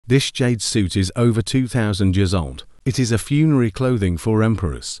This jade suit is over 2,000 years old. It is a funerary clothing for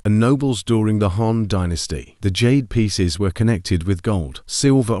emperors and nobles during the Han dynasty. The jade pieces were connected with gold,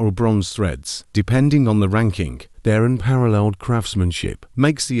 silver or bronze threads. Depending on the ranking, their unparalleled craftsmanship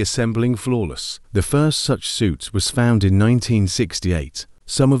makes the assembling flawless. The first such suit was found in 1968.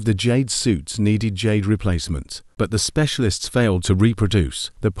 Some of the jade suits needed jade replacement, but the specialists failed to reproduce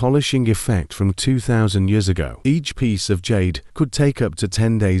the polishing effect from 2,000 years ago. Each piece of jade could take up to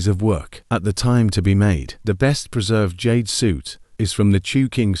 10 days of work at the time to be made. The best preserved jade suit is from the Chu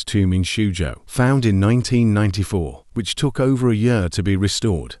King's tomb in Suzhou, found in 1994, which took over a year to be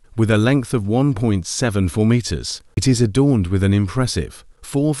restored. With a length of 1.74 meters, it is adorned with an impressive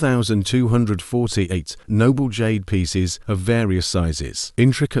 4,248 noble jade pieces of various sizes,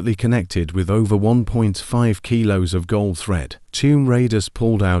 intricately connected with over 1.5 kilos of gold thread. Tomb raiders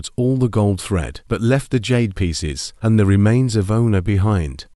pulled out all the gold thread, but left the jade pieces and the remains of owner behind.